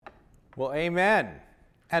Well, amen.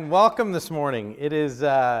 And welcome this morning. It is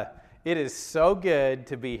so good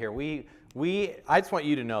to be here. I just want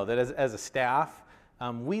you to know that as a staff,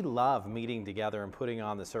 we love meeting together and putting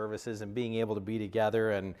on the services and being able to be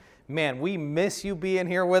together. And man, we miss you being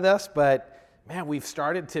here with us, but man, we've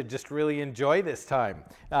started to just really enjoy this time.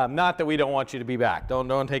 Not that we don't want you to be back.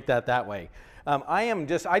 Don't take that way. I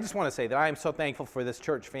just want to say that I am so thankful for this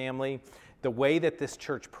church family. The way that this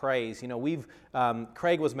church prays,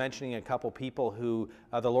 Craig was mentioning a couple people who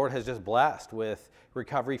the Lord has just blessed with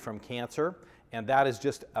recovery from cancer, and that is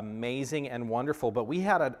just amazing and wonderful. But we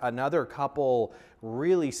had another couple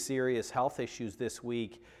really serious health issues this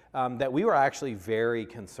week that we were actually very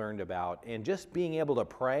concerned about, and just being able to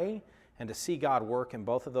pray and to see God work in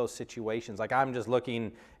both of those situations. Like, I'm just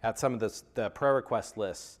looking at some of the prayer request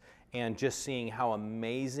lists and just seeing how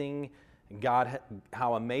amazingly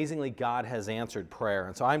God has answered prayer.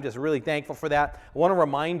 And so I'm just really thankful for that. I want to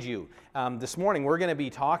remind you, this morning we're going to be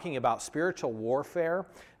talking about spiritual warfare,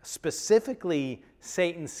 specifically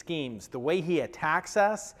Satan's schemes, the way he attacks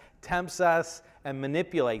us, tempts us, and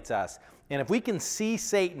manipulates us. And if we can see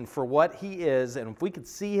Satan for what he is, and if we can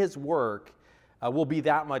see his work, we'll be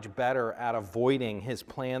that much better at avoiding his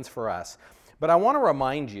plans for us. But I want to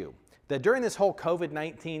remind you that during this whole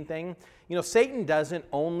COVID-19 thing, Satan doesn't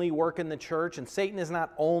only work in the church, and Satan is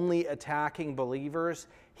not only attacking believers,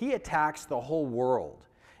 he attacks the whole world.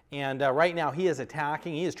 And right now he is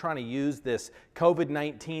trying to use this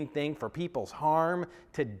COVID-19 thing for people's harm,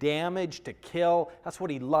 to damage, to kill. That's what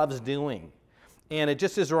he loves doing. And it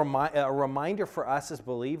just is a reminder for us as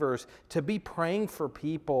believers to be praying for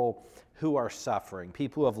people who are suffering,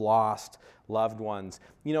 people who have lost loved ones.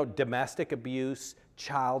 Domestic abuse,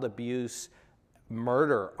 child abuse,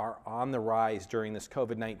 murder are on the rise during this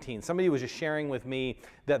COVID-19. Somebody was just sharing with me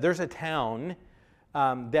that there's a town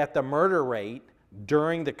that the murder rate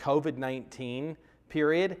during the COVID-19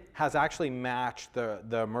 period has actually matched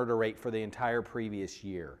the murder rate for the entire previous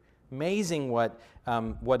year. Amazing what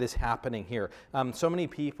is happening here. So many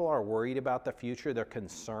people are worried about the future. They're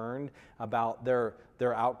concerned about their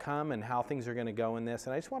outcome and how things are going to go in this.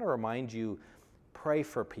 And I just want to remind you, pray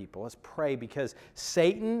for people. Let's pray, because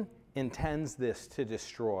Satan intends this to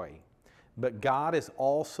destroy. But God is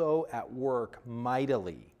also at work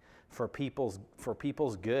mightily for people's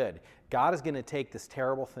good. God is going to take this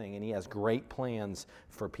terrible thing, and he has great plans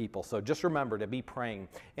for people. So just remember to be praying.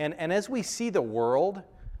 And as we see the world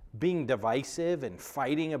being divisive and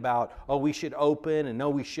fighting about, we should open, and no,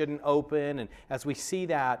 we shouldn't open, and as we see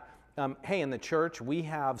that, in the church, we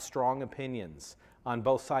have strong opinions on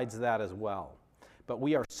both sides of that as well. But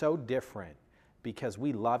we are so different because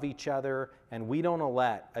we love each other, and we don't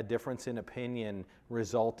let a difference in opinion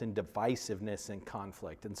result in divisiveness and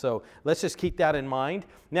conflict. And so let's just keep that in mind.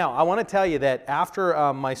 Now, I want to tell you that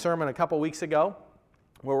after my sermon a couple weeks ago,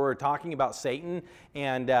 where we were talking about Satan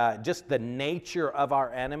and just the nature of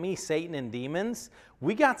our enemy, Satan and demons,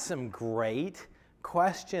 we got some great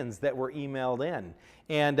questions that were emailed in.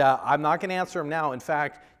 And I'm not going to answer them now. In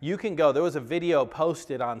fact, you can go. There was a video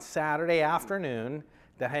posted on Saturday afternoon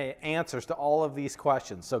that had answers to all of these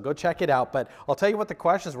questions. So go check it out. But I'll tell you what the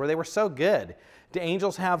questions were. They were so good. Do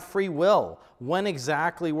angels have free will? When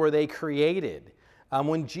exactly were they created?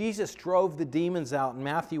 When Jesus drove the demons out in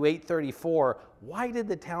Matthew 8:34, why did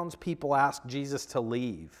the townspeople ask Jesus to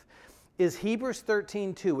leave? Is Hebrews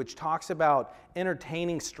 13:2, which talks about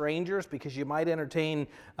entertaining strangers because you might entertain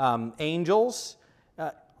angels,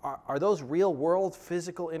 are those real world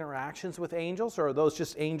physical interactions with angels, or are those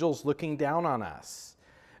just angels looking down on us?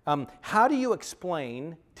 How do you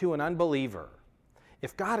explain to an unbeliever,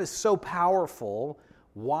 if God is so powerful,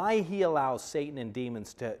 why he allows Satan and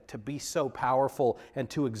demons to be so powerful and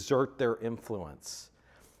to exert their influence?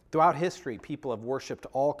 Throughout history, people have worshiped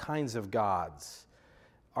all kinds of gods.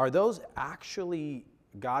 Are those actually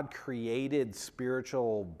God-created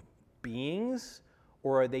spiritual beings,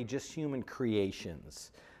 or are they just human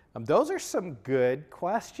creations? Those are some good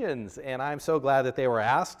questions, and I'm so glad that they were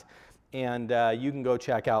asked, and you can go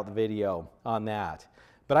check out the video on that.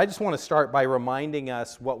 But I just want to start by reminding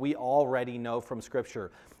us what we already know from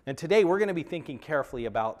Scripture. And today we're going to be thinking carefully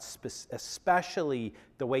about especially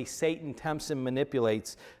the way Satan tempts and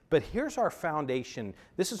manipulates. But here's our foundation.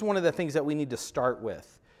 This is one of the things that we need to start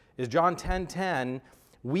with. Is John 10:10,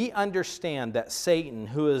 we understand that Satan,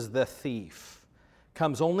 who is the thief,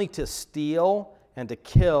 comes only to steal and to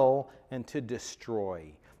kill and to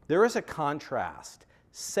destroy. There is a contrast.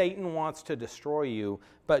 Satan wants to destroy you,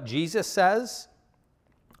 but Jesus says,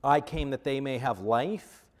 I came that they may have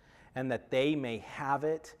life and that they may have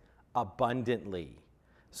it abundantly.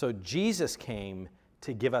 So Jesus came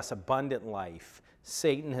to give us abundant life,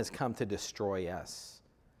 Satan has come to destroy us.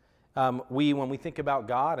 When we think about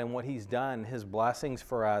God and what he's done, his blessings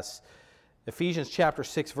for us, Ephesians chapter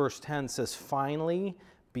 6, verse 10 says, "Finally,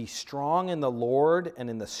 be strong in the Lord and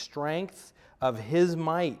in the strength of his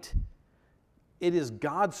might." It is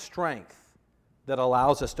God's strength that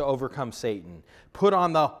allows us to overcome Satan. Put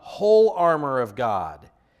on the whole armor of God,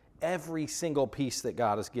 every single piece that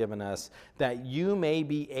God has given us, that you may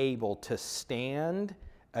be able to stand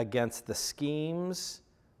against the schemes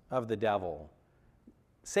of the devil.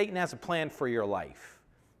 Satan has a plan for your life.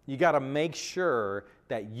 You got to make sure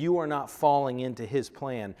that you are not falling into his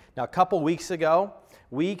plan. Now, a couple weeks ago,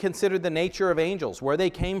 we considered the nature of angels, where they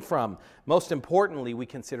came from. Most importantly, we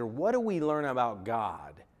considered, what do we learn about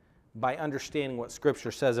God by understanding what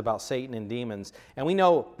Scripture says about Satan and demons? And we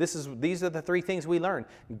know these are the three things we learned.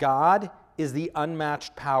 God is the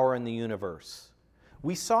unmatched power in the universe.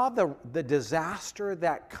 We saw the disaster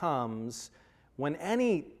that comes when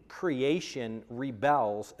any creation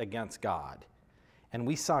rebels against God. And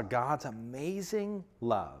we saw God's amazing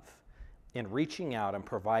love in reaching out and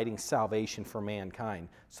providing salvation for mankind.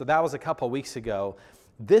 So that was a couple weeks ago.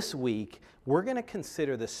 This week, we're going to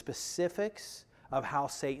consider the specifics of how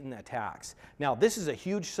Satan attacks. Now, this is a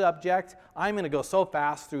huge subject. I'm going to go so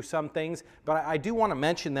fast through some things, but I do want to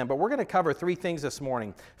mention them. But we're going to cover three things this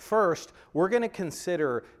morning. First, we're going to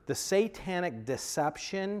consider the satanic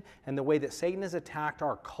deception and the way that Satan has attacked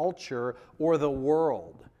our culture or the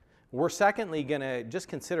world. We're secondly going to just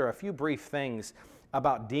consider a few brief things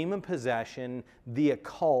about demon possession, the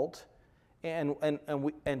occult, and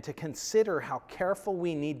to consider how careful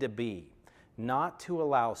we need to be not to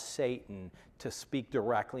allow Satan to speak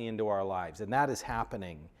directly into our lives. And that is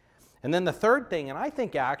happening. And then the third thing, and I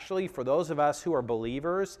think actually for those of us who are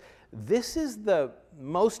believers, this is the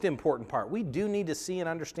most important part. We do need to see and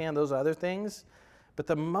understand those other things, but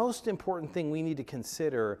the most important thing we need to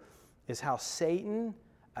consider is how Satan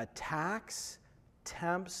attacks,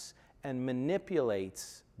 tempts, and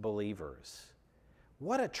manipulates believers.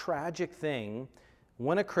 What a tragic thing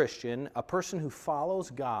when a Christian, a person who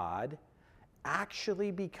follows God,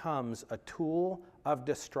 actually becomes a tool of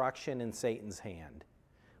destruction in Satan's hand.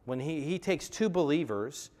 When he takes two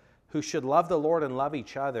believers who should love the Lord and love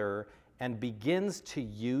each other and begins to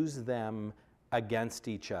use them against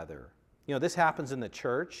each other. You know, this happens in the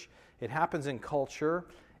church. It happens in culture.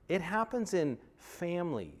 It happens in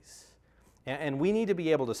families. And we need to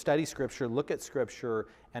be able to study Scripture, look at Scripture,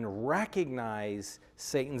 and recognize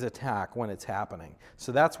Satan's attack when it's happening.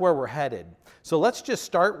 So that's where we're headed. So let's just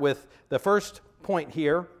start with the first point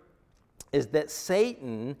here, is that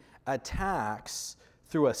Satan attacks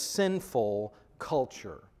through a sinful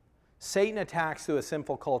culture. Satan attacks through a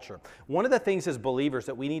sinful culture. One of the things as believers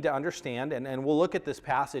that we need to understand, and we'll look at this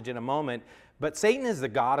passage in a moment, but Satan is the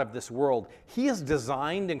god of this world. He has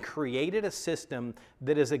designed and created a system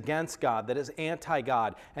that is against God, that is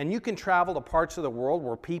anti-God. And you can travel to parts of the world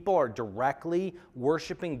where people are directly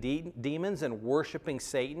worshiping demons and worshiping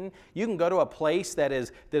Satan. You can go to a place that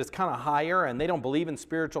is kind of higher and they don't believe in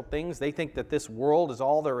spiritual things. They think that this world is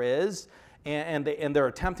all there is. And they're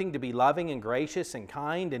attempting to be loving and gracious and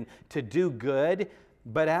kind and to do good.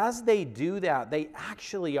 But as they do that, they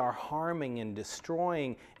actually are harming and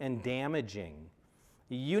destroying and damaging.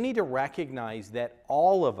 You need to recognize that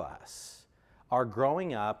all of us are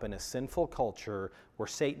growing up in a sinful culture where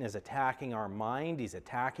Satan is attacking our mind. He's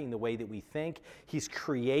attacking the way that we think. He's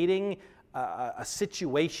creating a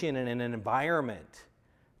situation and an environment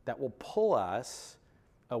that will pull us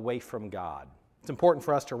away from God. It's important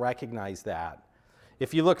for us to recognize that.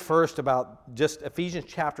 If you look first about just Ephesians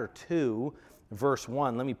chapter 2, verse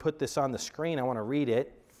 1, let me put this on the screen. I want to read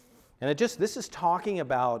it. And this is talking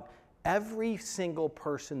about every single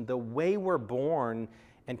person, the way we're born,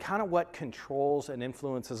 and kind of what controls and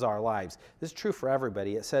influences our lives. This is true for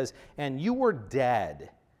everybody. It says, "And you were dead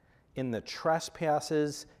in the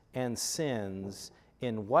trespasses and sins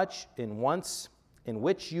in which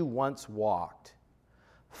you once walked,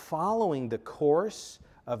 following the course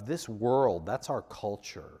of this world," that's our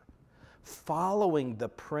culture, "following the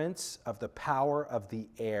prince of the power of the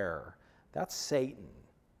air," that's Satan,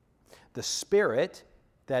 "the spirit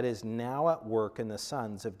that is now at work in the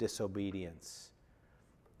sons of disobedience."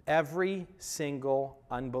 Every single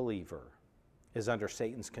unbeliever is under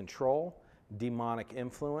Satan's control, demonic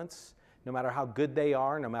influence. No matter how good they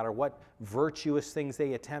are, no matter what virtuous things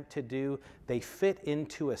they attempt to do, they fit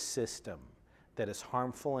into a system that is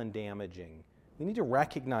harmful and damaging. We need to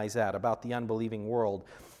recognize that about the unbelieving world.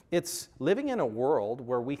 It's living in a world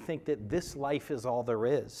where we think that this life is all there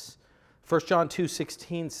is. 1 John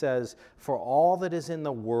 2:16 says, "For all that is in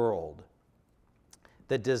the world,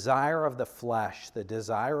 The desire of the flesh, the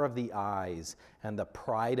desire of the eyes, and the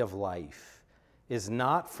pride of life is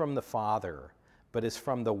not from the Father, but is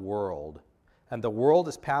from the world. And the world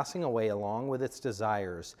is passing away along with its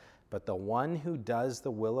desires, but the one who does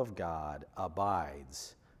the will of God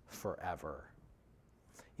abides forever.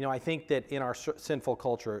 You know, I think that in our sinful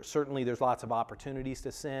culture, certainly there's lots of opportunities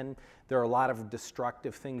to sin. There are a lot of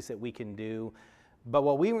destructive things that we can do. But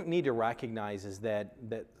what we need to recognize is that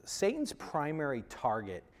Satan's primary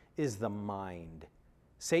target is the mind.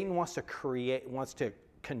 Satan wants to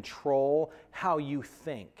control how you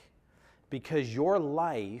think, because your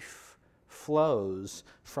life flows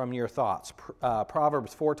from your thoughts.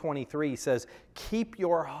 Proverbs 4:23 says, "Keep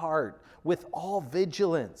your heart with all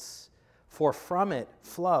vigilance, for from it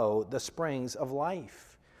flow the springs of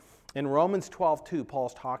life." In Romans 12:2,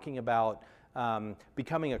 Paul's talking about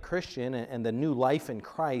becoming a Christian and the new life in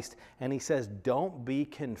Christ, and he says, "Don't be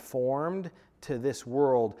conformed to this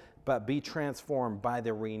world, but be transformed by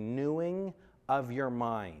the renewing of your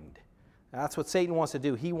mind." That's what Satan wants to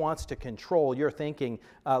do. He wants to control your thinking.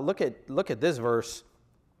 Look at this verse,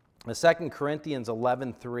 2 Corinthians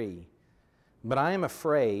 11:3. "But I am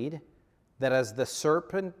afraid that as the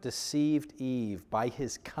serpent deceived Eve by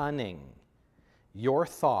his cunning, your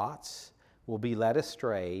thoughts will be led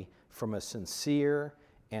astray from a sincere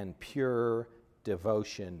and pure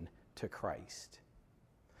devotion to Christ."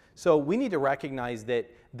 So we need to recognize that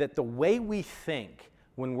the way we think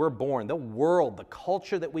when we're born, the world, the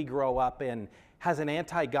culture that we grow up in has an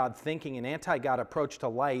anti-God thinking, an anti-God approach to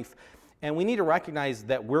life. And we need to recognize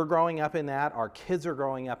that we're growing up in that, our kids are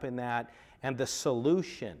growing up in that, and the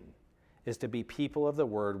solution is to be people of the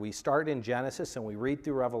Word. We start in Genesis and we read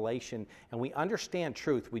through Revelation and we understand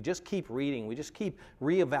truth. We just keep reading. We just keep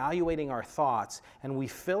reevaluating our thoughts, and we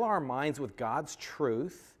fill our minds with God's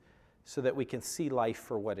truth so that we can see life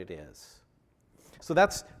for what it is. So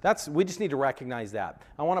we just need to recognize that.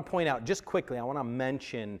 I want to point out just quickly, I want to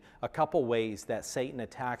mention a couple ways that Satan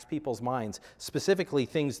attacks people's minds, specifically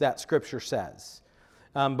things that Scripture says.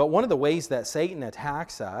 But one of the ways that Satan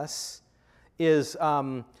attacks us is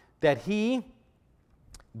that he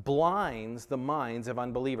blinds the minds of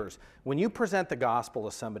unbelievers. When you present the gospel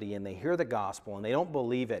to somebody and they hear the gospel and they don't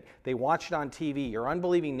believe it, they watch it on TV, your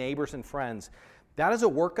unbelieving neighbors and friends, that is a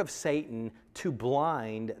work of Satan to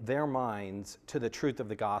blind their minds to the truth of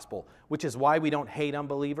the gospel, which is why we don't hate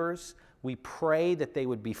unbelievers. We pray that they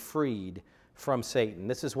would be freed from Satan.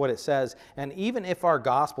 This is what it says. "And even if our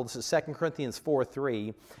gospel," this is 2 Corinthians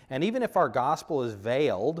 4:3, "and even if our gospel is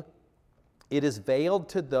veiled, it is veiled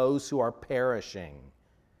to those who are perishing.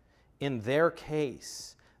 In their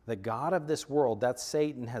case, the God of this world," that's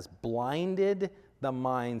Satan, "has blinded the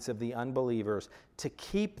minds of the unbelievers to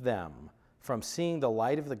keep them from seeing the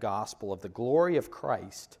light of the gospel of the glory of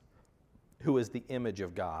Christ, who is the image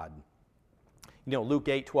of God." You know, Luke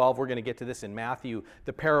 8:12, we're going to get to this in Matthew,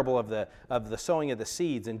 the parable of the sowing of the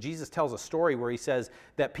seeds. And Jesus tells a story where he says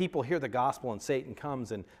that people hear the gospel and Satan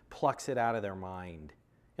comes and plucks it out of their mind.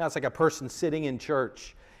 You know, it's like a person sitting in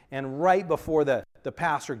church, and right before the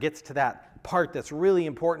pastor gets to that part that's really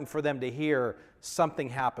important for them to hear, something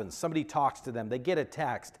happens. Somebody talks to them. They get a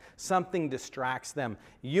text. Something distracts them.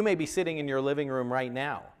 You may be sitting in your living room right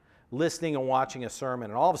now, listening and watching a sermon,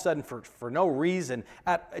 and all of a sudden, for no reason,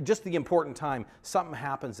 at just the important time, something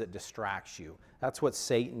happens that distracts you. That's what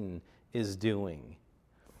Satan is doing.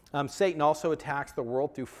 Satan also attacks the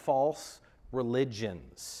world through false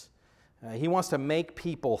religions. He wants to make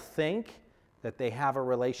people think that they have a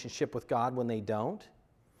relationship with God when they don't.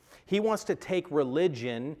 He wants to take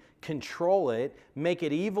religion, control it, make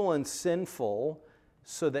it evil and sinful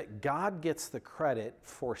so that God gets the credit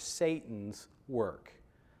for Satan's work.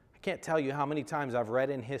 I can't tell you how many times I've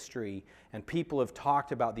read in history and people have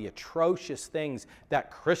talked about the atrocious things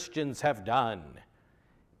that Christians have done.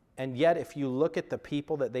 And yet, if you look at the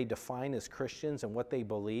people that they define as Christians and what they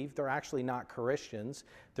believe, they're actually not Christians.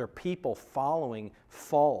 They're people following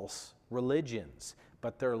false religions,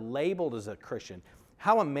 but they're labeled as a Christian.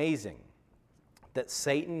 How amazing that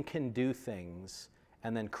Satan can do things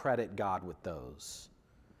and then credit God with those.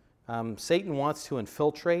 Satan wants to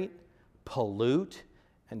infiltrate, pollute,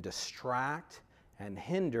 and distract and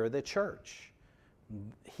hinder the church.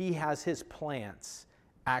 He has his plants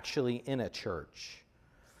actually in a church.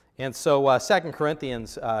 And so 2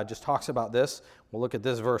 Corinthians just talks about this. We'll look at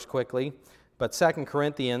this verse quickly. But 2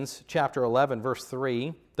 Corinthians chapter 11, verse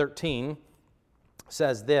 13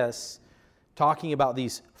 says this, talking about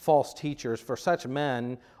these false teachers: "For such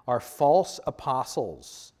men are false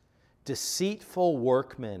apostles, deceitful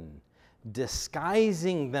workmen,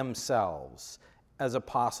 disguising themselves as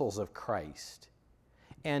apostles of Christ.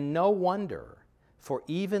 And no wonder, For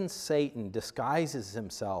even Satan disguises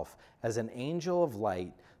himself as an angel of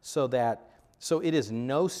light, so it is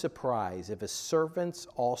no surprise if his servants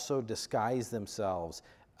also disguise themselves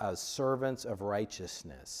as servants of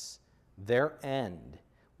righteousness. Their end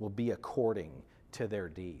will be according to their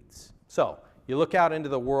deeds. So you look out into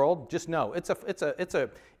the world, just know it's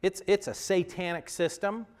a satanic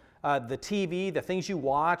system. The TV, the things you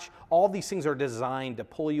watch, all these things are designed to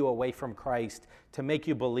pull you away from Christ, to make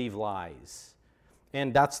you believe lies.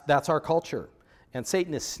 And that's our culture. And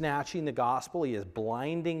Satan is snatching the gospel, he is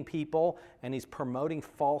blinding people, and he's promoting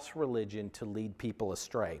false religion to lead people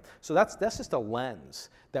astray. So that's just a lens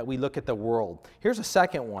that we look at the world. Here's a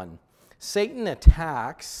second one. Satan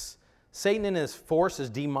and his forces,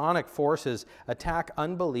 demonic forces, attack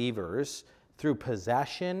unbelievers through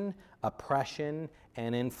possession, oppression,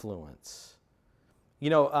 and influence. You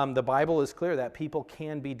know, the Bible is clear that people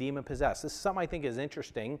can be demon-possessed. This is something I think is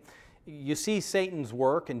interesting. You see Satan's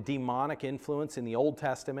work and demonic influence in the Old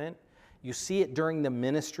Testament. You see it during the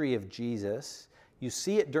ministry of Jesus. You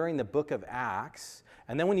see it during the book of Acts.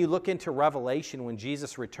 And then when you look into Revelation, when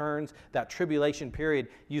Jesus returns, that tribulation period,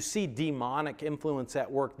 you see demonic influence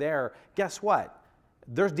at work there. Guess what?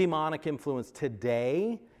 There's demonic influence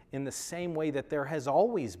today in the same way that there has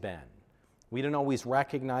always been. We don't always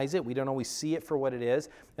recognize it. We don't always see it for what it is.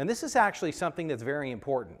 And this is actually something that's very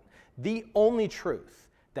important. The only truth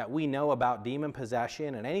that we know about demon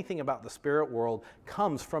possession and anything about the spirit world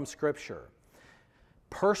comes from Scripture.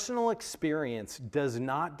 Personal experience does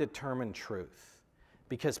not determine truth,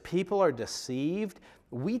 because people are deceived.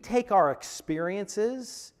 We take our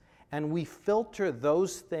experiences and we filter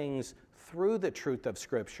those things through the truth of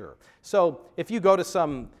Scripture. So if you go to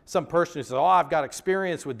some person who says, oh, I've got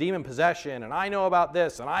experience with demon possession and I know about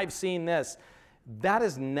this and I've seen this, that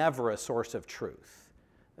is never a source of truth.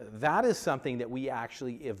 That is something that we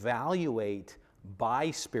actually evaluate by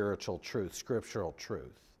spiritual truth, scriptural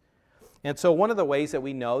truth. And so one of the ways that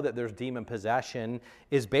we know that there's demon possession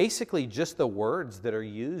is basically just the words that are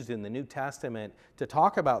used in the New Testament to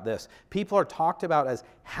talk about this. People are talked about as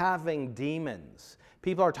having demons.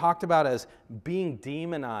 People are talked about as being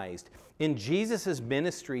demonized. In Jesus'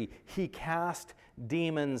 ministry, he cast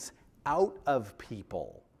demons out of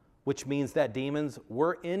people, which means that demons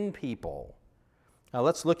were in people. Now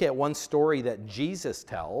let's look at one story that Jesus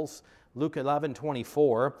tells, Luke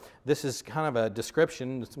 11:24. This is kind of a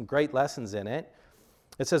description, some great lessons in it.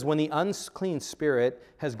 It says, when the unclean spirit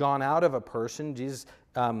has gone out of a person,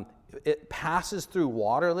 it passes through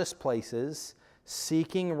waterless places,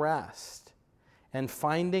 seeking rest. And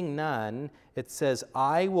finding none, it says,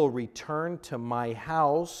 I will return to my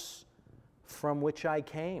house from which I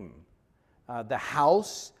came. The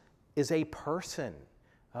house is a person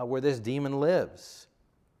where this demon lives.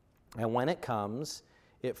 And when it comes,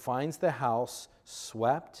 it finds the house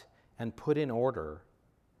swept and put in order.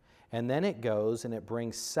 And then it goes and it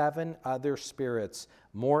brings 7 other spirits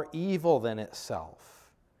more evil than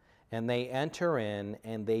itself. And they enter in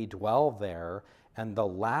and they dwell there. And the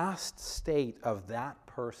last state of that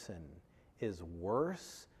person is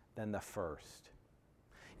worse than the first.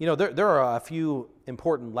 You know, there are a few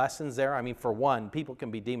important lessons there. I mean, for one, people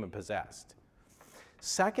can be demon-possessed.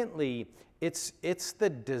 Secondly, it's the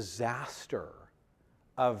disaster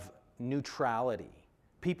of neutrality.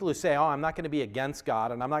 People who say, oh, I'm not going to be against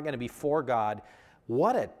God and I'm not going to be for God.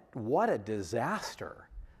 What a disaster.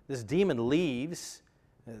 This demon leaves.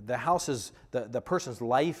 The person's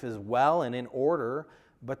life is well and in order,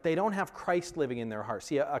 but they don't have Christ living in their heart.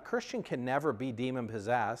 See, a Christian can never be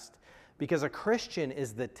demon-possessed because a Christian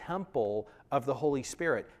is the temple of the Holy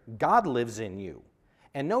Spirit. God lives in you.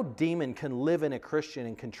 And no demon can live in a Christian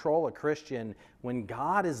and control a Christian when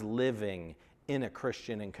God is living in a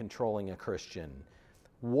Christian and controlling a Christian.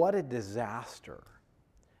 What a disaster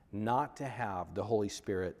not to have the Holy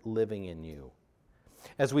Spirit living in you.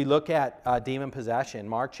 As we look at demon possession,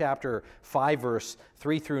 Mark chapter 5, verse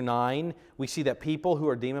 3 through 9, we see that people who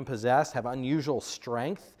are demon-possessed have unusual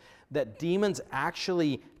strength, that demons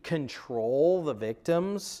actually control the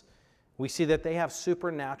victims. We see that they have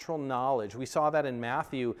supernatural knowledge. We saw that in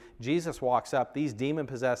Matthew. Jesus walks up. This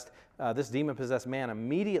demon-possessed man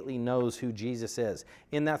immediately knows who Jesus is.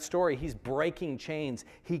 In that story, he's breaking chains.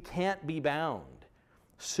 He can't be bound.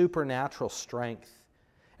 Supernatural strength.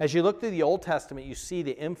 As you look through the Old Testament, you see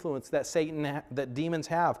the influence that demons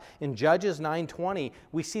have. In Judges 9:20,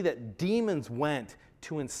 we see that demons went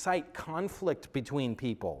to incite conflict between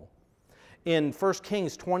people. In 1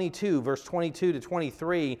 Kings 22, verse 22 to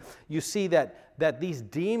 23, you see that these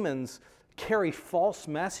demons carry false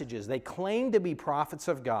messages. They claim to be prophets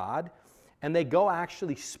of God, and they go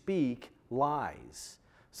actually speak lies.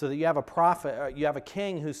 So that you have a prophet, you have a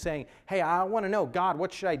king who's saying, hey, I want to know, God,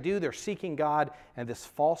 what should I do? They're seeking God, and this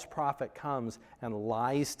false prophet comes and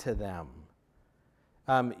lies to them.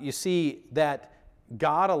 You see that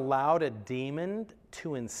God allowed a demon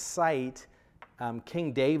to incite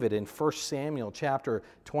King David in 1 Samuel chapter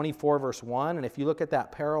 24, verse 1. And if you look at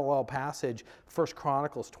that parallel passage, 1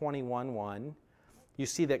 Chronicles 21:1, you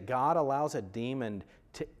see that God allows a demon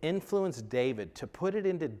to influence David, to put it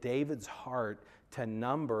into David's heart to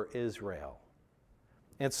number Israel.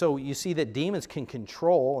 And so you see that demons can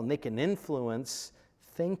control and they can influence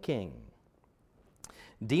thinking.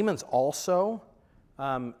 Demons also,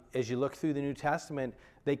 as you look through the New Testament,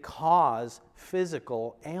 they cause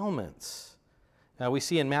physical ailments. We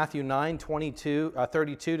see in Matthew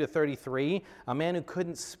 9:32 to 33, a man who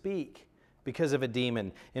couldn't speak because of a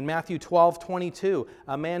demon. In Matthew 12:22,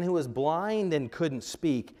 a man who was blind and couldn't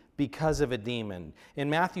speak because of a demon.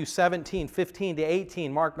 In Matthew 17:15 to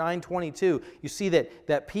 18, Mark 9:22, you see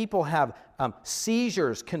that people have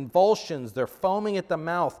seizures, convulsions, they're foaming at the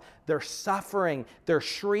mouth, they're suffering, they're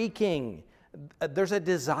shrieking. There's a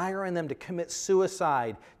desire in them to commit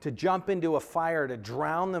suicide, to jump into a fire, to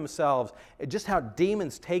drown themselves. Just how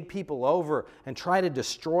demons take people over and try to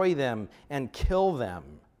destroy them and kill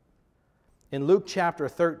them. In Luke chapter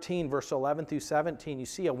 13, verse 11 through 17, you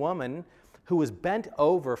see a woman who was bent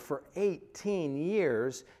over for 18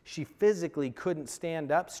 years. She physically couldn't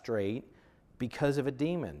stand up straight because of a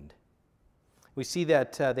demon. We see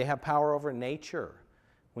that they have power over nature.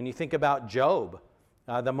 When you think about Job,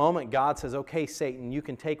 the moment God says, okay, Satan, you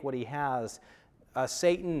can take what he has,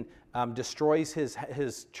 Satan destroys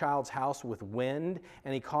his child's house with wind,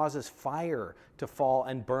 and he causes fire to fall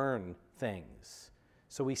and burn things.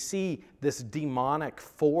 So we see this demonic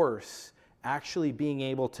force actually being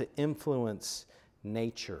able to influence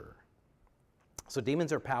nature. So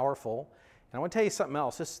demons are powerful. And I want to tell you something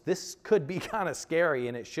else. This could be kind of scary,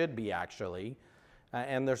 and it should be actually.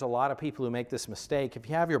 And there's a lot of people who make this mistake. If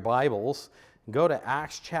you have your Bibles, go to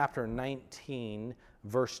Acts chapter 19,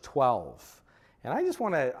 verse 12. And I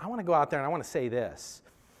want to go out there and I want to say this.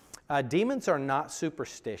 Demons are not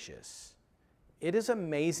superstitious. It is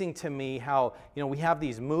amazing to me how, we have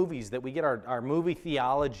these movies that we get our movie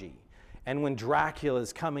theology. And when Dracula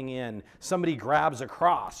is coming in, somebody grabs a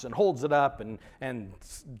cross and holds it up, and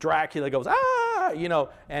Dracula goes,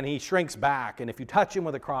 and he shrinks back. And if you touch him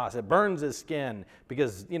with a cross, it burns his skin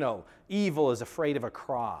because, evil is afraid of a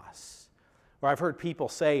cross. Or I've heard people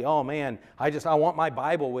say, oh man, I want my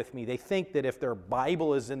Bible with me. They think that if their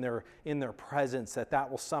Bible is in their presence, that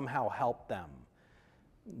will somehow help them.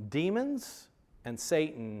 Demons and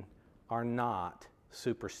Satan are not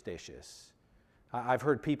superstitious. I've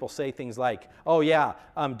heard people say things like, oh yeah,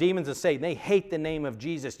 demons and Satan, they hate the name of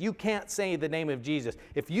Jesus. You can't say the name of Jesus.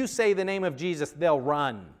 If you say the name of Jesus, they'll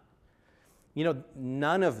run.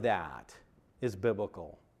 None of that is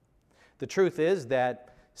biblical. The truth is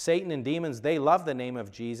that Satan and demons, they love the name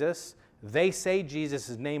of Jesus. They say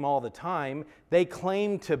Jesus' name all the time. They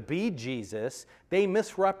claim to be Jesus. They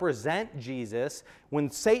misrepresent Jesus. When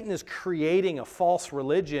Satan is creating a false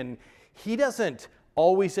religion, he doesn't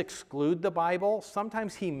always exclude the Bible.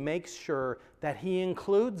 Sometimes he makes sure that he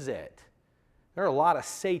includes it. There are a lot of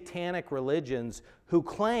satanic religions who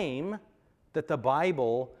claim that the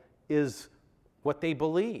Bible is what they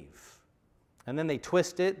believe. And then they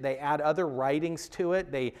twist it, they add other writings to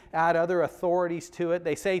it, they add other authorities to it.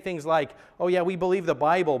 They say things like, oh yeah, we believe the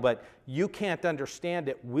Bible, but you can't understand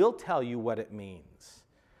it. We'll tell you what it means.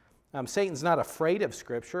 Satan's not afraid of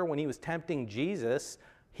Scripture. When he was tempting Jesus,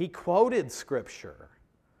 he quoted Scripture.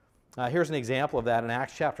 Here's an example of that in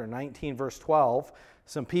Acts chapter 19, verse 12.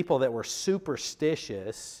 Some people that were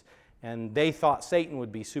superstitious, and they thought Satan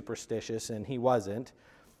would be superstitious, and he wasn't.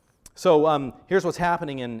 So here's what's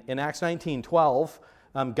happening in Acts 19:12.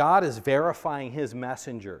 God is verifying his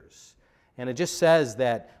messengers. And it just says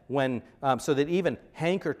that so that even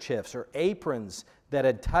handkerchiefs or aprons that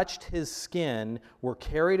had touched his skin were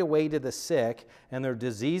carried away to the sick, and their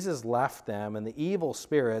diseases left them, and the evil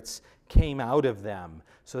spirits came out of them.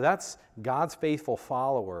 So that's God's faithful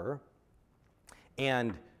follower.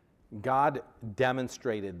 And God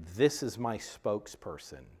demonstrated, this is my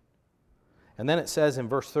spokesperson. And then it says in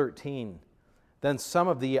verse 13, then some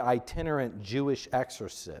of the itinerant Jewish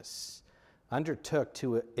exorcists undertook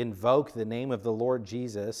to invoke the name of the Lord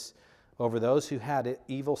Jesus over those who had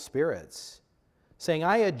evil spirits, saying,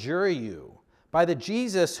 I adjure you by the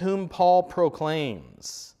Jesus whom Paul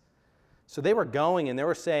proclaims. So they were going and they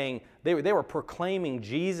were saying, they were proclaiming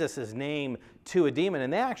Jesus' name to a demon,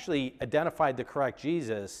 and they actually identified the correct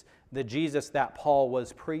Jesus, the Jesus that Paul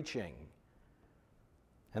was preaching.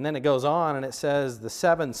 And then it goes on and it says, the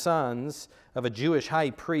 7 sons of a Jewish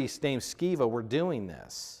high priest named Sceva were doing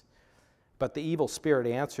this. But the evil spirit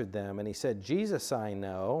answered them, and he said, Jesus I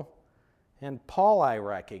know, and Paul I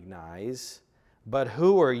recognize, but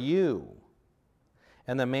who are you?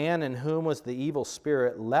 And the man in whom was the evil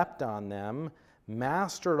spirit leapt on them,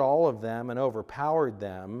 mastered all of them, and overpowered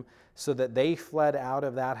them, so that they fled out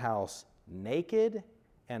of that house naked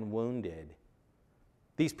and wounded.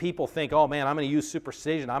 These people think, oh man, I'm going to use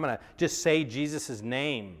superstition. I'm going to just say Jesus'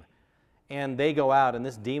 name. And they go out, and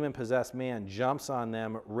this demon-possessed man jumps on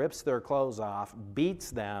them, rips their clothes off, beats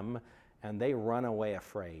them, and they run away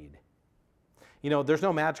afraid. You know, there's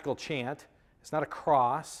no magical chant. It's not a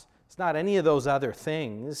cross. It's not any of those other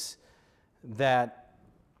things that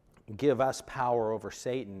give us power over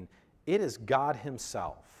Satan. It is God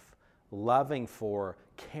himself, loving for,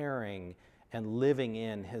 caring, and living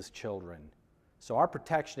in his children. So our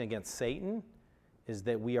protection against Satan is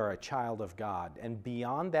that we are a child of God. And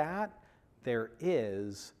beyond that, there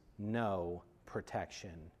is no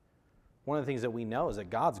protection. One of the things that we know is that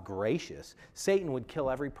God's gracious. Satan would kill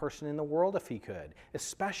every person in the world if he could,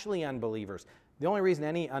 especially unbelievers. The only reason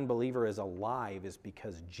any unbeliever is alive is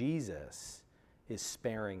because Jesus is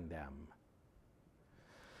sparing them.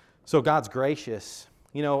 So God's gracious.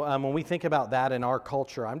 You know, when we think about that in our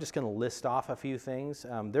culture, I'm just going to list off a few things.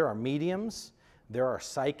 There are mediums. There are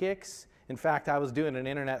psychics. In fact, I was doing an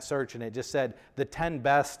internet search and it just said the 10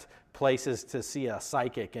 best places to see a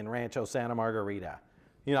psychic in Rancho Santa Margarita.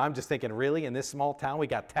 You know, I'm just thinking, really? In this small town, we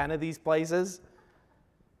got 10 of these places?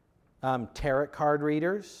 Tarot card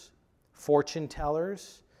readers, fortune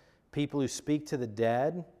tellers, people who speak to the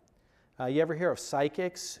dead. You ever hear of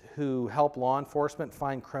psychics who help law enforcement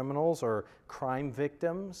find criminals or crime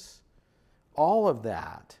victims? All of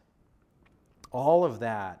that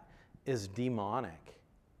is demonic.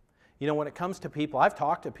 You know, when it comes to people, I've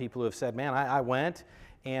talked to people who have said, man, I went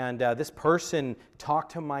and this person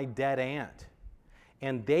talked to my dead aunt.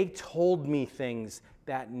 And they told me things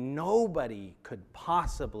that nobody could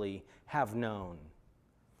possibly have known.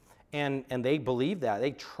 And they believe that.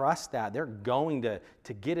 They trust that. They're going to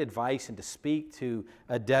get advice and to speak to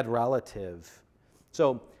a dead relative.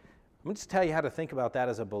 So I'm going to just tell you how to think about that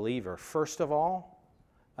as a believer. First of all,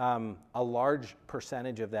 a large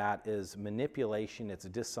percentage of that is manipulation, it's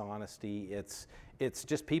dishonesty, it's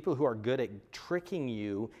just people who are good at tricking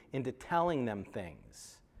you into telling them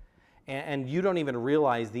things. And you don't even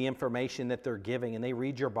realize the information that they're giving, and they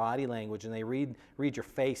read your body language, and they read your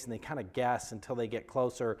face, and they kind of guess until they get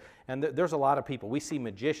closer. And there's a lot of people. We see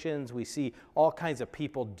magicians, we see all kinds of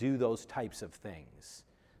people do those types of things.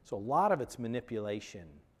 So a lot of it's manipulation.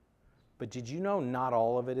 But did you know not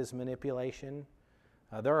all of it is manipulation?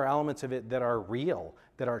 There are elements of it that are real,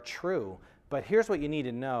 that are true. But here's what you need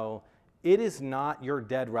to know. It is not your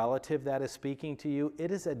dead relative that is speaking to you.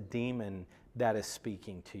 It is a demon that is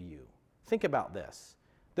speaking to you. Think about this.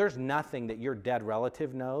 There's nothing that your dead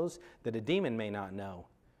relative knows that a demon may not know.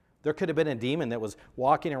 There could have been a demon that was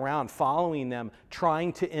walking around, following them,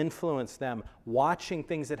 trying to influence them, watching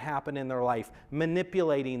things that happen in their life,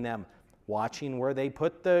 manipulating them, watching where they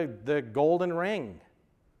put the golden ring.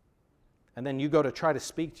 And then you go to try to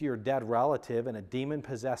speak to your dead relative, and a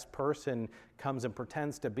demon-possessed person comes and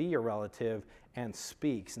pretends to be your relative and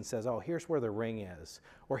speaks and says, oh, here's where the ring is.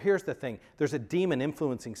 Or here's the thing, there's a demon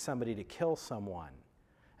influencing somebody to kill someone.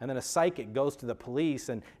 And then a psychic goes to the police,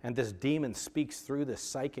 and this demon speaks through this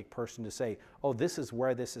psychic person to say, oh, this is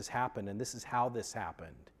where this has happened, and this is how this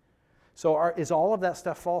happened. So is all of that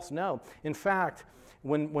stuff false? No. In fact,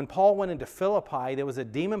 when Paul went into Philippi, there was a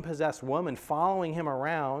demon-possessed woman following him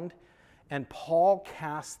around, and Paul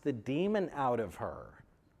cast the demon out of her.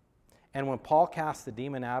 And when Paul cast the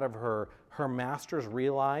demon out of her, her masters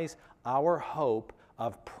realized our hope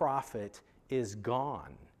of profit is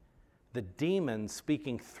gone. The demon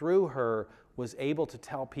speaking through her was able to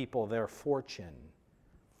tell people their fortune.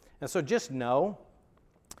 And so just know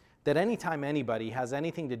that anytime anybody has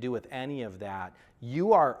anything to do with any of that,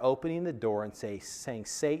 you are opening the door and saying,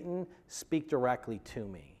 Satan, speak directly to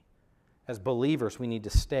me. As believers, we need to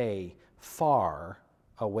stay far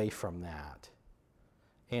away from that.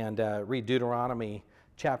 And read Deuteronomy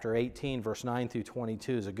chapter 18, verse 9 through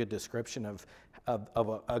 22 is a good description of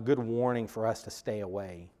a good warning for us to stay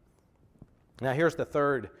away. Now here's the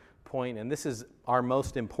third point, and this is our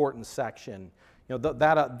most important section. You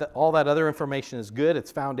know, all that other information is good,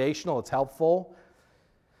 it's foundational, it's helpful,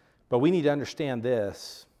 but we need to understand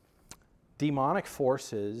this. Demonic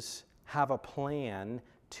forces have a plan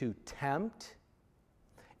to tempt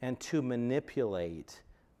and to manipulate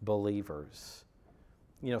believers.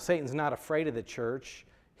 You know, Satan's not afraid of the church.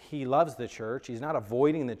 He loves the church. He's not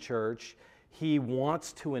avoiding the church. He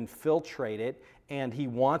wants to infiltrate it, and he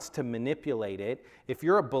wants to manipulate it. If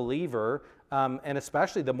you're a believer, and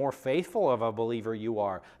especially the more faithful of a believer you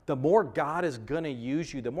are, the more God is going to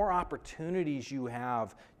use you, the more opportunities you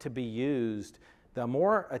have to be used, the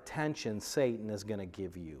more attention Satan is going to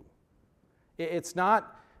give you. It's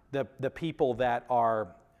not the people that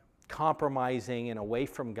are compromising and away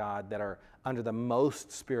from God that are under the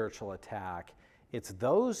most spiritual attack. It's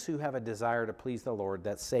those who have a desire to please the Lord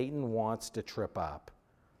that Satan wants to trip up.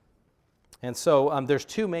 And so there's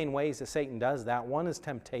two main ways that Satan does that. One is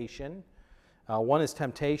temptation.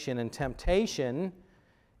 And temptation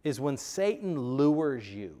is when Satan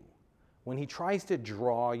lures you, when he tries to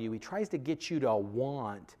draw you, he tries to get you to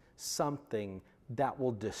want something that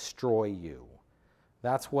will destroy you.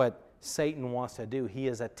 That's what Satan wants to do. He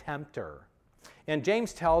is a tempter. And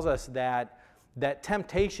James tells us that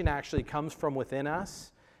temptation actually comes from within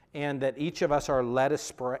us, and that each of us are led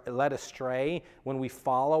astray when we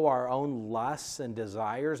follow our own lusts and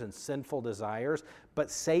desires and sinful desires.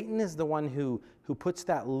 But Satan is the one who puts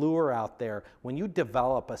that lure out there. When you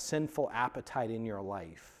develop a sinful appetite in your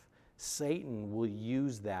life, Satan will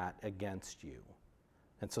use that against you.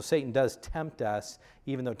 And so Satan does tempt us,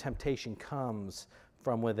 even though temptation comes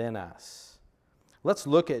from within us. Let's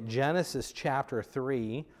look at Genesis chapter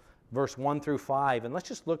 3, verse 1 through 5, and let's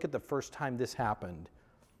just look at the first time this happened.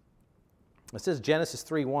 It says Genesis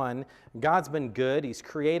 3:1, God's been good. He's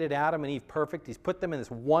created Adam and Eve perfect. He's put them in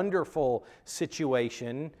this wonderful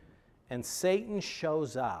situation, and Satan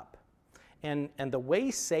shows up. And the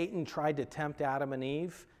way Satan tried to tempt Adam and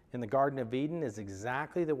Eve in the Garden of Eden is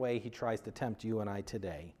exactly the way he tries to tempt you and I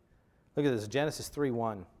today. Look at this, Genesis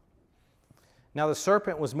 3:1. Now the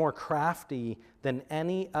serpent was more crafty than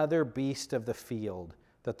any other beast of the field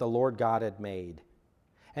that the Lord God had made.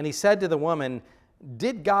 And he said to the woman,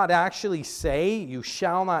 did God actually say you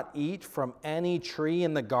shall not eat from any tree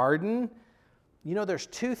in the garden? You know, there's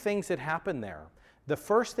two things that happen there. The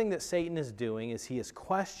first thing that Satan is doing is he is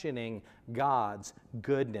questioning God's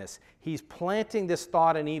goodness. He's planting this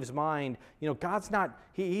thought in Eve's mind, you know, God's not,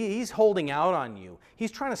 he's holding out on you.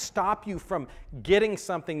 He's trying to stop you from getting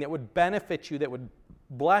something that would benefit you, that would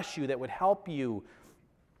bless you, that would help you.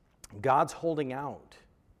 God's holding out.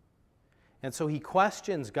 And so he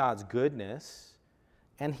questions God's goodness,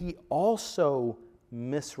 and he also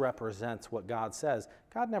misrepresents what God says.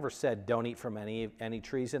 God never said, don't eat from any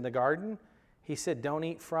trees in the garden. He said, don't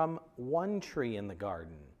eat from one tree in the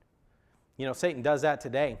garden. You know, Satan does that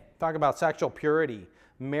today. Talk about sexual purity,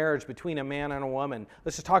 marriage between a man and a woman.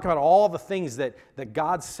 Let's just talk about all the things that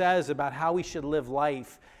God says about how we should live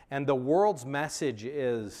life. And the world's message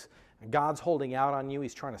is God's holding out on you.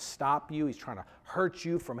 He's trying to stop you. He's trying to hurt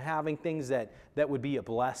you from having things that would be a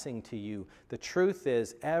blessing to you. The truth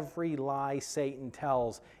is, every lie Satan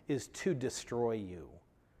tells is to destroy you.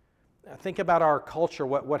 Think about our culture,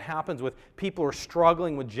 what happens with people who are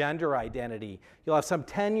struggling with gender identity. You'll have some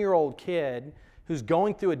 10-year-old kid who's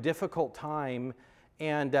going through a difficult time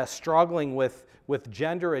and struggling with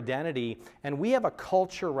gender identity. And we have a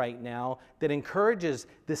culture right now that encourages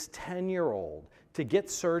this 10-year-old to get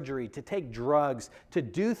surgery, to take drugs, to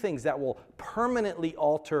do things that will permanently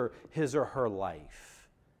alter his or her life.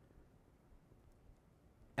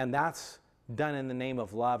 And that's done in the name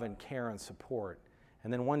of love and care and support.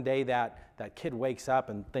 And then one day that kid wakes up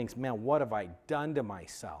and thinks, man, what have I done to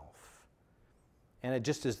myself? And it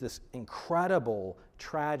just is this incredible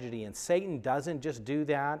tragedy. And Satan doesn't just do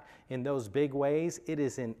that in those big ways. It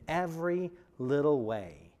is in every little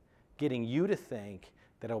way, getting you to think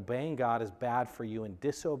that obeying God is bad for you and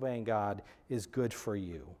disobeying God is good for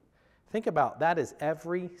you. Think about that is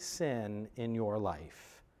every sin in your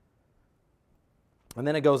life. And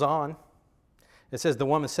then it goes on. It says, the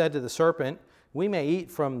woman said to the serpent, we may eat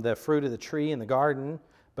from the fruit of the tree in the garden,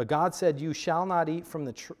 but God said, you shall not eat from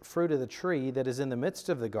the fruit of the tree that is in the midst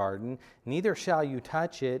of the garden, neither shall you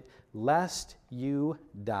touch it, lest you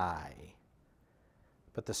die.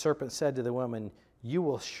 But the serpent said to the woman, you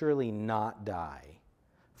will surely not die,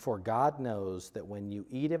 for God knows that when you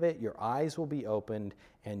eat of it, your eyes will be opened,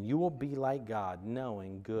 and you will be like God,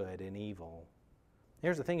 knowing good and evil.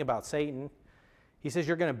 Here's the thing about Satan. He says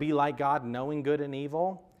you're going to be like God, knowing good and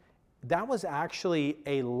evil. That was actually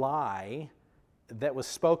a lie that was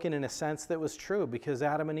spoken in a sense that was true, because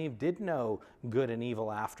Adam and Eve did know good and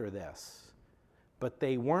evil after this. But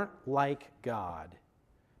they weren't like God.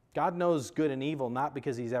 God knows good and evil not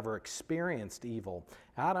because he's ever experienced evil.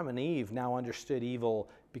 Adam and Eve now understood evil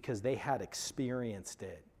because they had experienced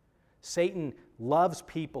it. Satan loves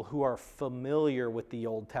people who are familiar with the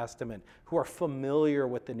Old Testament, who are familiar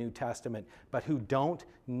with the New Testament, but who don't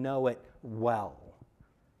know it well.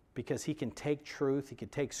 Because he can take truth, he can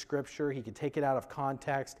take Scripture, he can take it out of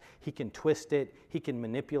context, he can twist it, he can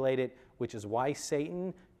manipulate it, which is why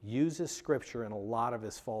Satan uses Scripture in a lot of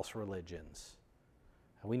his false religions.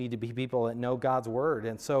 We need to be people that know God's Word.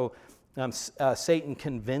 And so Satan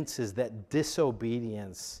convinces that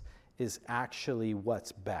disobedience is actually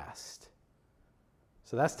what's best.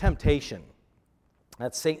 So that's temptation.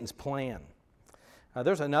 That's Satan's plan.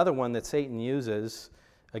 There's another one that Satan uses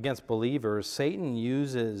against believers. Satan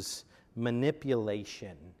uses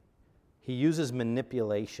manipulation. He uses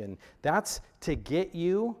manipulation. That's to get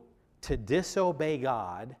you to disobey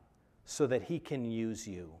God so that he can use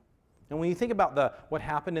you. And when you think about what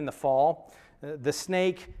happened in the fall, the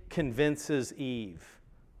snake convinces Eve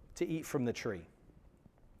to eat from the tree.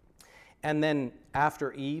 And then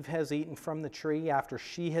after Eve has eaten from the tree, after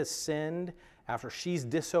she has sinned, after she's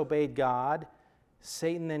disobeyed God,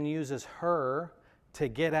 Satan then uses her to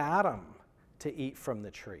get Adam to eat from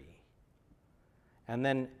the tree.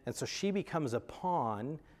 And so she becomes a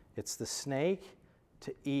pawn. It's the snake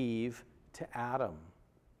to Eve to Adam.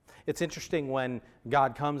 It's interesting when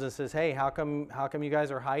God comes and says, hey, how come you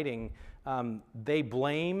guys are hiding? They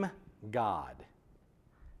blame God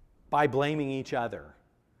by blaming each other.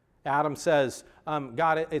 Adam says,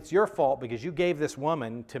 God, it's your fault because you gave this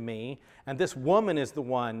woman to me, and this woman is the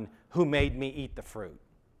one who made me eat the fruit.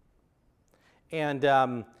 And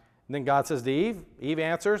then God says to Eve, Eve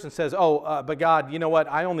answers and says, but God, you know what?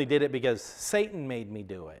 I only did it because Satan made me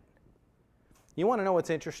do it. You want to know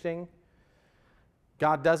what's interesting?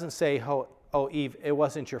 God doesn't say, Eve, it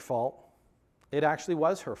wasn't your fault. It actually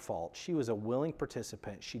was her fault. She was a willing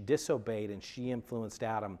participant. She disobeyed and she influenced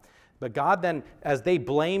Adam. But God then, as they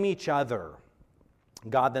blame each other,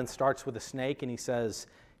 God then starts with the snake and he says,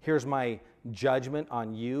 here's my judgment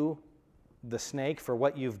on you, the snake, for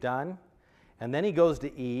what you've done. And then he goes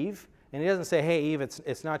to Eve and he doesn't say, hey, Eve,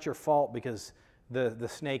 it's not your fault because the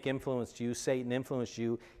snake influenced you, Satan influenced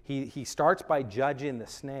you. He starts by judging the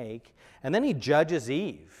snake, and then he judges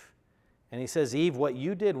Eve. And he says, Eve, what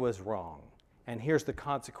you did was wrong, and here's the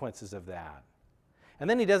consequences of that. And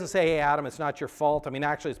then he doesn't say, hey, Adam, it's not your fault. I mean,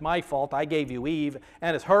 actually, it's my fault. I gave you Eve,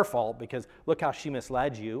 and it's her fault because look how she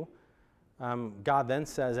misled you. God then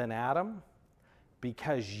says, and Adam,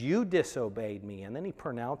 because you disobeyed me. And then he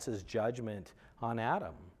pronounces judgment on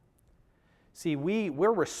Adam. See,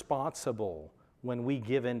 we're responsible when we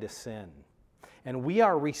give in to sin. And we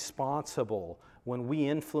are responsible when we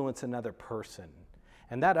influence another person.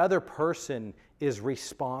 And that other person is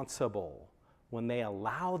responsible when they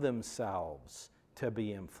allow themselves to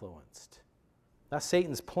be influenced. Now,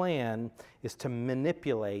 Satan's plan is to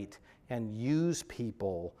manipulate and use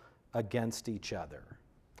people against each other.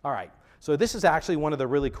 All right, so this is actually one of the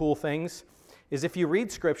really cool things, is if you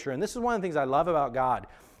read Scripture, and this is one of the things I love about God,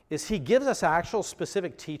 is he gives us actual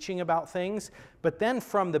specific teaching about things, but then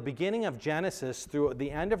from the beginning of Genesis through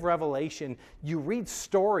the end of Revelation, you read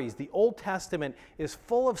stories. The Old Testament is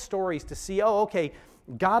full of stories to see, okay,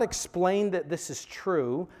 God explained that this is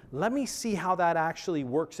true. Let me see how that actually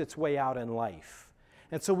works its way out in life.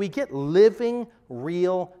 And so we get living,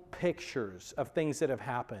 real pictures of things that have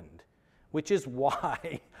happened, which is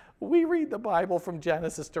why we read the Bible from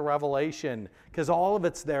Genesis to Revelation, because all of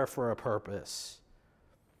it's there for a purpose.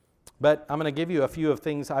 But I'm going to give you a few of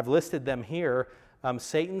things. I've listed them here.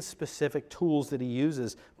 Satan's specific tools that he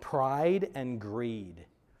uses: pride and greed.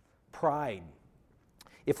 Pride.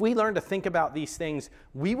 If we learn to think about these things,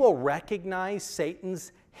 we will recognize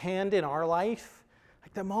Satan's hand in our life.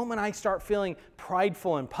 Like the moment I start feeling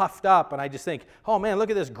prideful and puffed up, and I just think, oh man,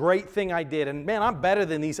 look at this great thing I did, and man, I'm better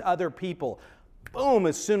than these other people. Boom,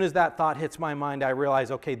 as soon as that thought hits my mind, I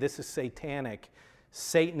realize, okay, this is satanic.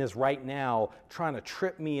 Satan is right now trying to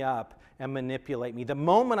trip me up and manipulate me. The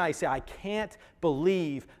moment I say, I can't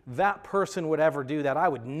believe that person would ever do that, I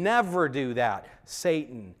would never do that,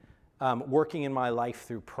 Satan working in my life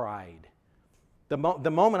through pride. The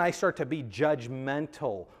moment I start to be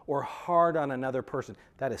judgmental or hard on another person,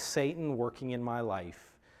 that is Satan working in my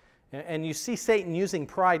life. And you see Satan using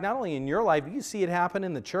pride not only in your life, you see it happen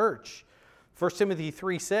in the church. 1 Timothy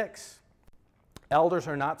 3:6. Elders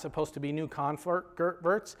are not supposed to be new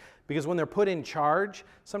converts because when they're put in charge,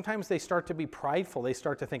 sometimes they start to be prideful. They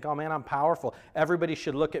start to think, oh man, I'm powerful. Everybody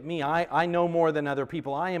should look at me. I know more than other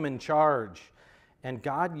people. I am in charge. And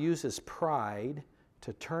God uses pride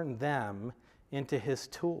to turn them into his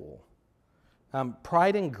tool.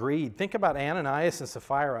 Pride and greed. Think about Ananias and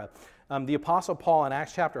Sapphira. The Apostle Paul in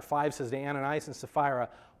Acts chapter 5 says to Ananias and Sapphira,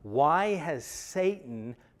 why has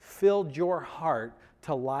Satan filled your heart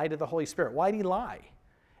to lie to the Holy Spirit? Why did he lie?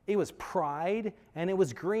 It was pride and it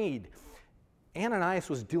was greed. Ananias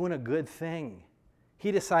was doing a good thing.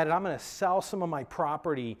 He decided, I'm going to sell some of my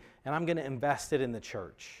property and I'm going to invest it in the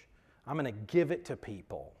church. I'm going to give it to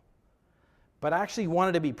people. But actually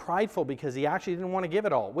wanted to be prideful because he actually didn't want to give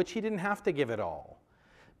it all, which he didn't have to give it all.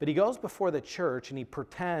 But he goes before the church and he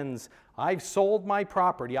pretends, I've sold my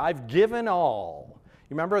property, I've given all.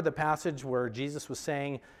 You remember the passage where Jesus was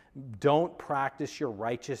saying, don't practice your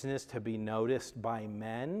righteousness to be noticed by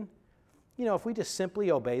men? You know, if we just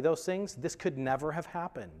simply obey those things, this could never have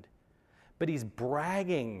happened. But he's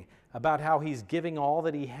bragging about how he's giving all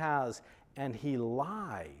that he has, and he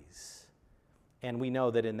lies. And we know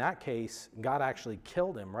that in that case, God actually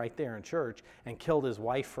killed him right there in church and killed his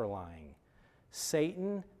wife for lying.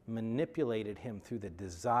 Satan manipulated him through the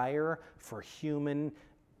desire for human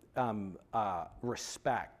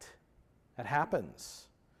respect. That happens.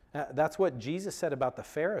 That's what Jesus said about the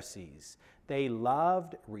Pharisees. They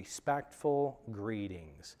loved respectful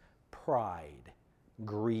greetings, pride,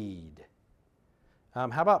 greed. How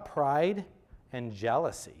about pride and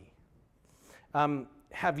jealousy?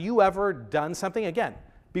 Have you ever done something? Again,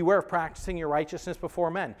 beware of practicing your righteousness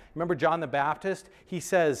before men. Remember John the Baptist? He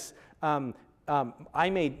says, may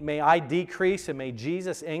I decrease and may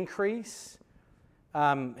Jesus increase.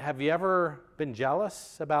 Have you ever been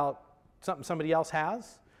jealous about something somebody else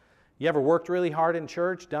has? You ever worked really hard in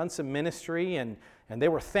church, done some ministry, and they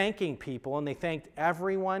were thanking people, and they thanked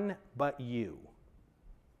everyone but you?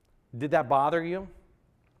 Did that bother you?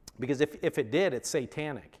 Because if it did, it's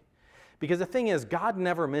satanic. Because the thing is, God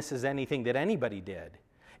never misses anything that anybody did.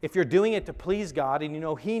 If you're doing it to please God and you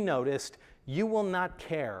know He noticed, you will not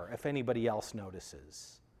care if anybody else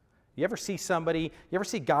notices. You ever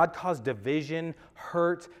see God cause division,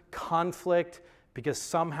 hurt, conflict, because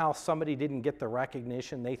somehow somebody didn't get the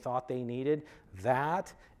recognition they thought they needed?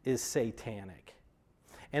 That is satanic.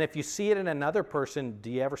 And if you see it in another person,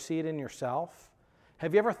 do you ever see it in yourself?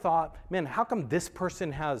 Have you ever thought, man, how come this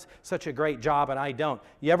person has such a great job and I don't?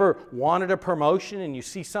 You ever wanted a promotion and you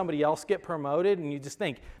see somebody else get promoted and you just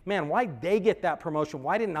think, man, why'd they get that promotion?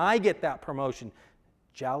 Why didn't I get that promotion?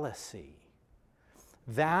 Jealousy.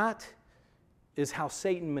 That is how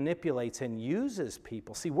Satan manipulates and uses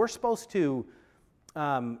people. See, we're supposed to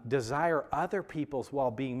desire other people's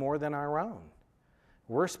well-being more than our own.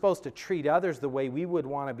 We're supposed to treat others the way we would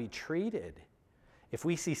want to be treated. If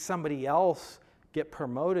we see somebody else get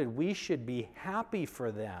promoted, we should be happy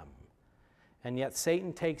for them. And yet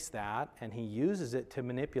Satan takes that and he uses it to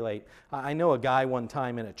manipulate. I know a guy one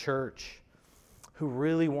time in a church who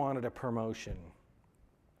really wanted a promotion,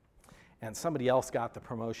 and somebody else got the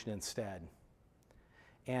promotion instead.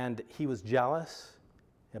 And he was jealous.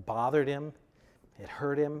 It bothered him. It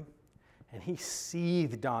hurt him, and he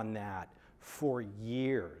seethed on that for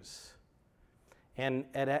years. And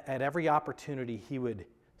at every opportunity, he would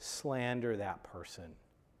slander that person.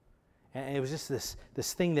 And it was just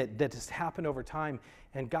this thing that just happened over time,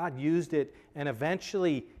 and God used it, and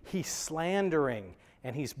eventually he's slandering,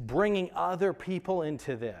 and he's bringing other people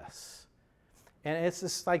into this. And it's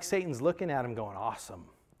just like Satan's looking at him going, awesome.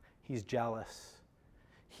 He's jealous.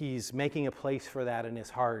 He's making a place for that in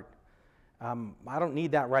his heart. I don't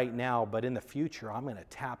need that right now, but in the future, I'm going to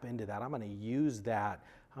tap into that. I'm going to use that.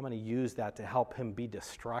 I'm going to use that to help him be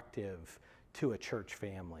destructive to a church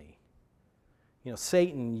family. You know,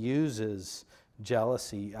 Satan uses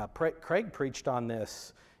jealousy. Craig preached on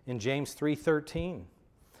this in James 3:13.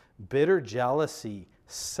 Bitter jealousy,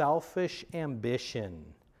 selfish ambition.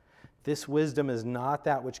 This wisdom is not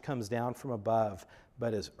that which comes down from above,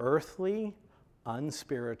 but is earthly,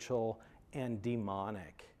 unspiritual, and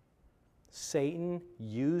demonic. Satan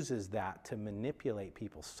uses that to manipulate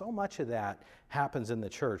people. So much of that happens in the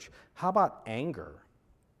church. How about anger?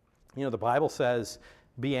 You know, the Bible says,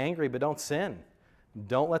 be angry, but don't sin.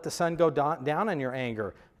 Don't let the sun go down on your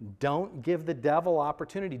anger. Don't give the devil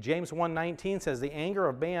opportunity. James 1:19 says, the anger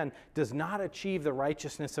of man does not achieve the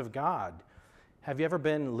righteousness of God. Have you ever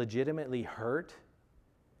been legitimately hurt,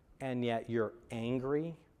 and yet you're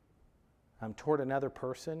angry toward another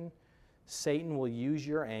person? Satan will use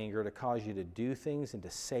your anger to cause you to do things and to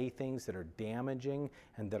say things that are damaging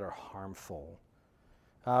and that are harmful.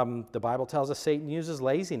 The Bible tells us Satan uses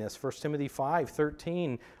laziness. 1 Timothy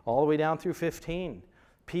 5:13 all the way down through 15.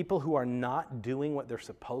 People who are not doing what they're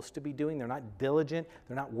supposed to be doing, they're not diligent,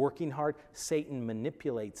 they're not working hard, Satan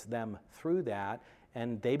manipulates them through that,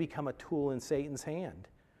 and they become a tool in Satan's hand.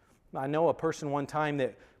 I know a person one time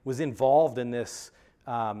that was involved in this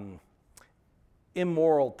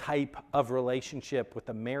immoral type of relationship with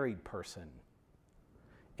a married person.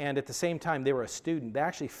 And at the same time, they were a student. They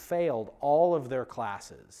actually failed all of their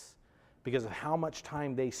classes because of how much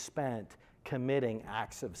time they spent committing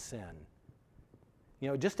acts of sin.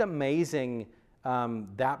 Just amazing.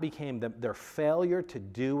 That became their failure to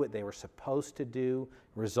do what they were supposed to do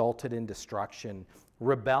resulted in destruction.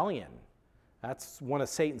 Rebellion. That's one of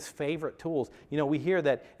Satan's favorite tools. We hear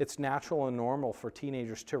that it's natural and normal for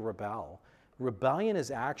teenagers to rebel. Rebellion is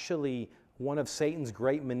actually one of Satan's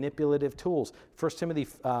great manipulative tools. 1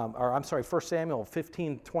 Samuel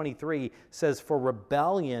 15:23 says, "For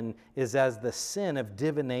rebellion is as the sin of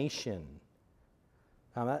divination."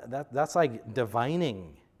 That's like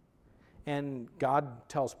divining. And God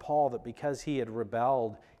tells Paul that because he had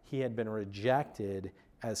rebelled, he had been rejected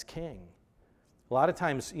as king. A lot of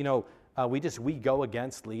times, we go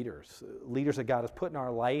against leaders that God has put in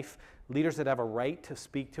our life, leaders that have a right to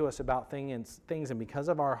speak to us about things, and because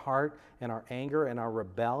of our heart and our anger and our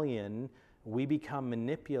rebellion, we become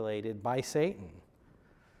manipulated by Satan.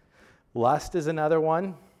 Lust is another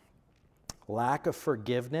one. Lack of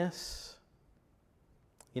forgiveness.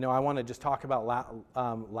 I want to just talk about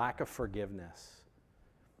lack of forgiveness.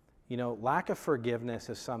 Lack of forgiveness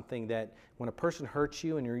is something that when a person hurts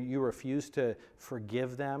you and you refuse to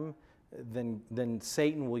forgive them, then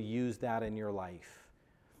Satan will use that in your life.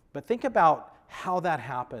 But think about how that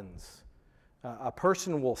happens. A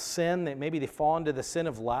person will sin, maybe they fall into the sin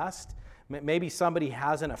of lust. Maybe somebody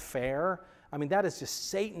has an affair. That is just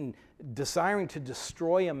Satan desiring to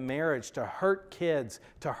destroy a marriage, to hurt kids,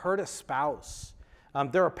 to hurt a spouse.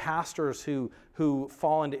 There are pastors who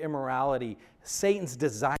fall into immorality. Satan's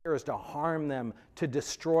desire is to harm them, to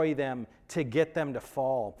destroy them, to get them to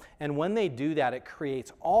fall. And when they do that, it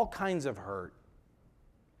creates all kinds of hurt.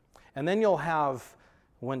 And then you'll have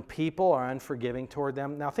when people are unforgiving toward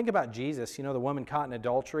them. Now think about Jesus, the woman caught in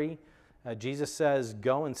adultery. Jesus says,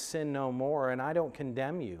 "Go and sin no more, and I don't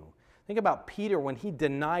condemn you." Think about Peter when he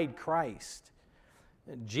denied Christ.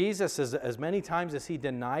 Jesus, as many times as he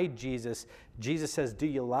denied Jesus, Jesus says, "Do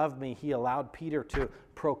you love me?" He allowed Peter to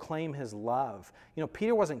proclaim his love.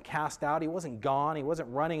 Peter wasn't cast out. He wasn't gone. He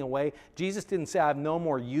wasn't running away. Jesus didn't say, "I have no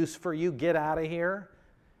more use for you. Get out of here."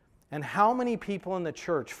 And how many people in the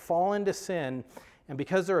church fall into sin, and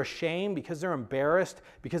because they're ashamed, because they're embarrassed,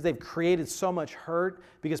 because they've created so much hurt,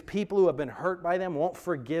 because people who have been hurt by them won't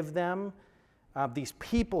forgive them, these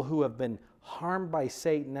people who have been harmed by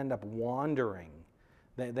Satan end up wandering.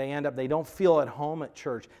 They don't feel at home at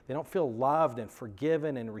church. They don't feel loved and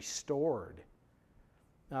forgiven and restored.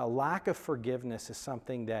 Now, lack of forgiveness is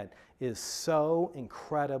something that is so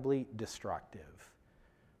incredibly destructive.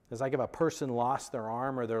 It's like if a person lost their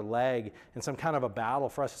arm or their leg in some kind of a battle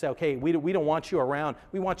for us to say, "Okay, we don't want you around.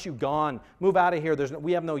 We want you gone. Move out of here.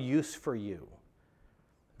 We have no use for you."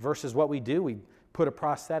 Versus what we do, we put a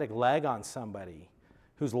prosthetic leg on somebody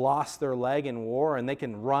who's lost their leg in war, and they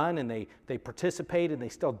can run and they participate and they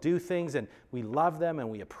still do things, and we love them and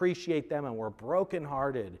we appreciate them, and we're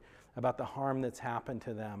brokenhearted about the harm that's happened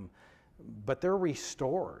to them, but they're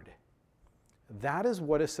restored. That is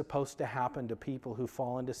what is supposed to happen to people who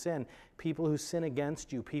fall into sin, people who sin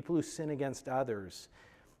against you, people who sin against others.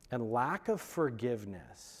 And lack of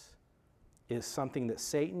forgiveness is something that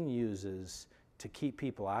Satan uses to keep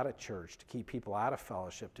people out of church, to keep people out of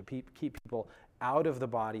fellowship, to keep people out of the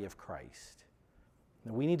body of Christ.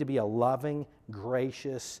 And we need to be a loving,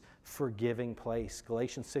 gracious, forgiving place.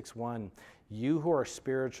 Galatians 6:1, "You who are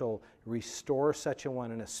spiritual, restore such a one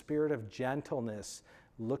in a spirit of gentleness,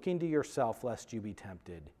 looking to yourself lest you be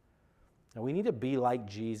tempted." And we need to be like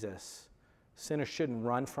Jesus. Sinners shouldn't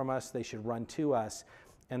run from us, they should run to us.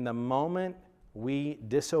 And the moment we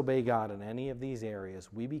disobey God in any of these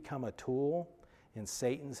areas, we become a tool in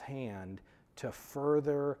Satan's hand to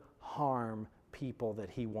further harm people that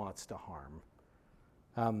he wants to harm.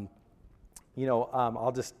 I'm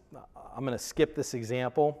going to skip this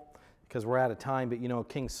example because we're out of time, but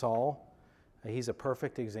King Saul, he's a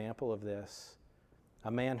perfect example of this.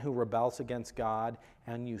 A man who rebels against God,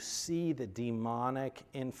 and you see the demonic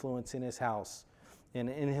influence in his house and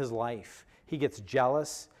in his life. He gets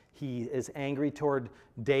jealous. He is angry toward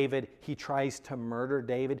David. He tries to murder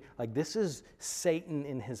David. This is Satan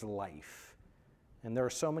in his life. And there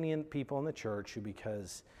are so many people in the church who,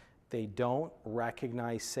 because they don't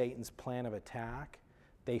recognize Satan's plan of attack,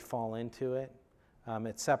 they fall into it.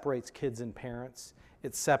 It separates kids and parents.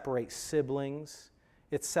 It separates siblings.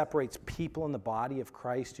 It separates people in the body of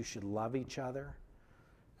Christ who should love each other.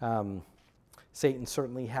 Satan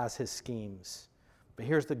certainly has his schemes. But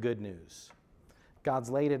here's the good news.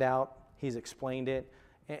 God's laid it out. He's explained it.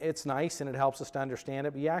 It's nice and it helps us to understand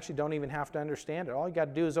it, but you actually don't even have to understand it. All you got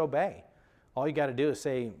to do is obey. All you got to do is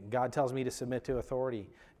say, God tells me to submit to authority.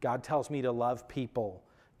 God tells me to love people.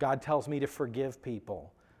 God tells me to forgive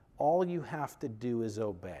people. All you have to do is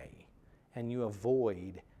obey, and you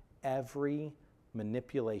avoid every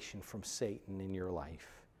manipulation from Satan in your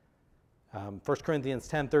life. 1 Corinthians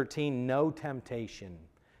 10:13, no temptation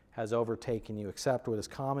has overtaken you except what is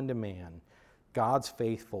common to man. God's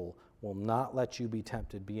faithful will not let you be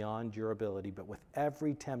tempted beyond your ability, but with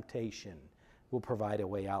every temptation will provide a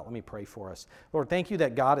way out. Let me pray for us. Lord, thank you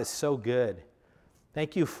that God is so good.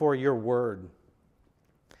 Thank you for your word.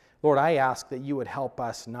 Lord, I ask that you would help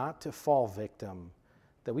us not to fall victim,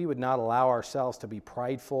 that we would not allow ourselves to be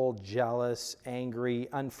prideful, jealous, angry,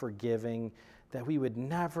 unforgiving, that we would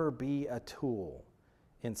never be a tool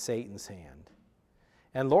in Satan's hand.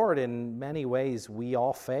 And Lord, in many ways, we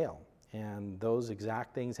all fail. And those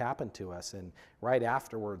exact things happen to us. And right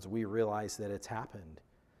afterwards, we realize that it's happened.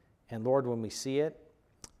 And Lord, when we see it,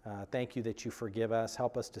 thank you that you forgive us.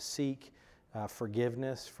 Help us to seek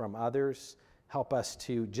forgiveness from others. Help us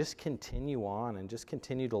to just continue on and just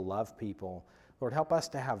continue to love people. Lord, help us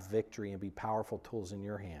to have victory and be powerful tools in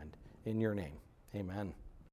your hand. In your name, amen.